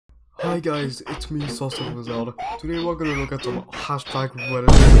Hi guys, it's me, Sausage Wizard. Today we're gonna look at some hashtag Reddit.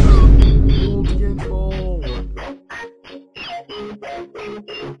 Roll the intro!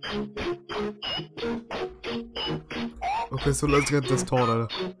 Okay, so let's get this started.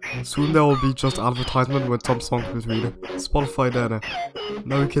 Soon there will be just advertisement with some songs between. Spotify data.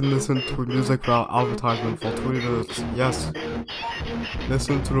 Now you can listen to music without advertisement for 20 minutes. Yes.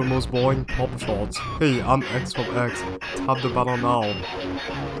 Listen to the most boring pop charts. Hey, I'm X from X. Tap the banner now.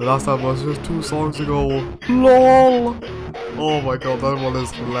 The last time was just 2 songs ago. LOL! Oh my god, that one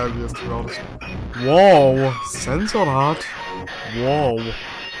is hilarious to be honest. Whoa! Censor that? Whoa.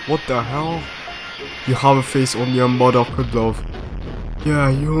 What the hell? You have a face only a mother could love. Yeah,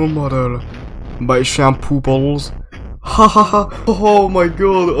 your mother. My shampoo bottles. Ha ha ha! Oh my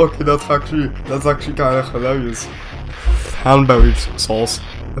god! Okay, that's actually kind of hilarious. Cranberry sauce.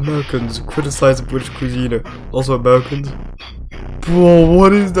 Americans criticize British cuisine. Also Americans. Bro,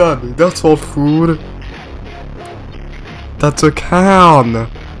 what is that? That's not food. That's a can.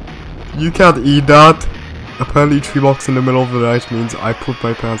 You can't eat that. Apparently 3 bucks in the middle of the night means I pooped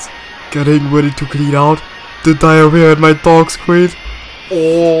my pants. Getting ready to clean out the diarrhea in my dog's crate.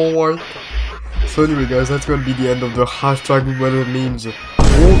 Oh my god. So anyway guys, that's gonna be the end of the hashtag Reddit memes. Roll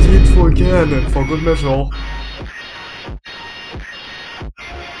the intro again for good measure.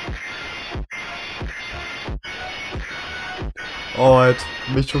 Alright,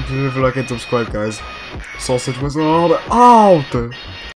 make sure to leave a like and subscribe guys. Sausage Wizard out!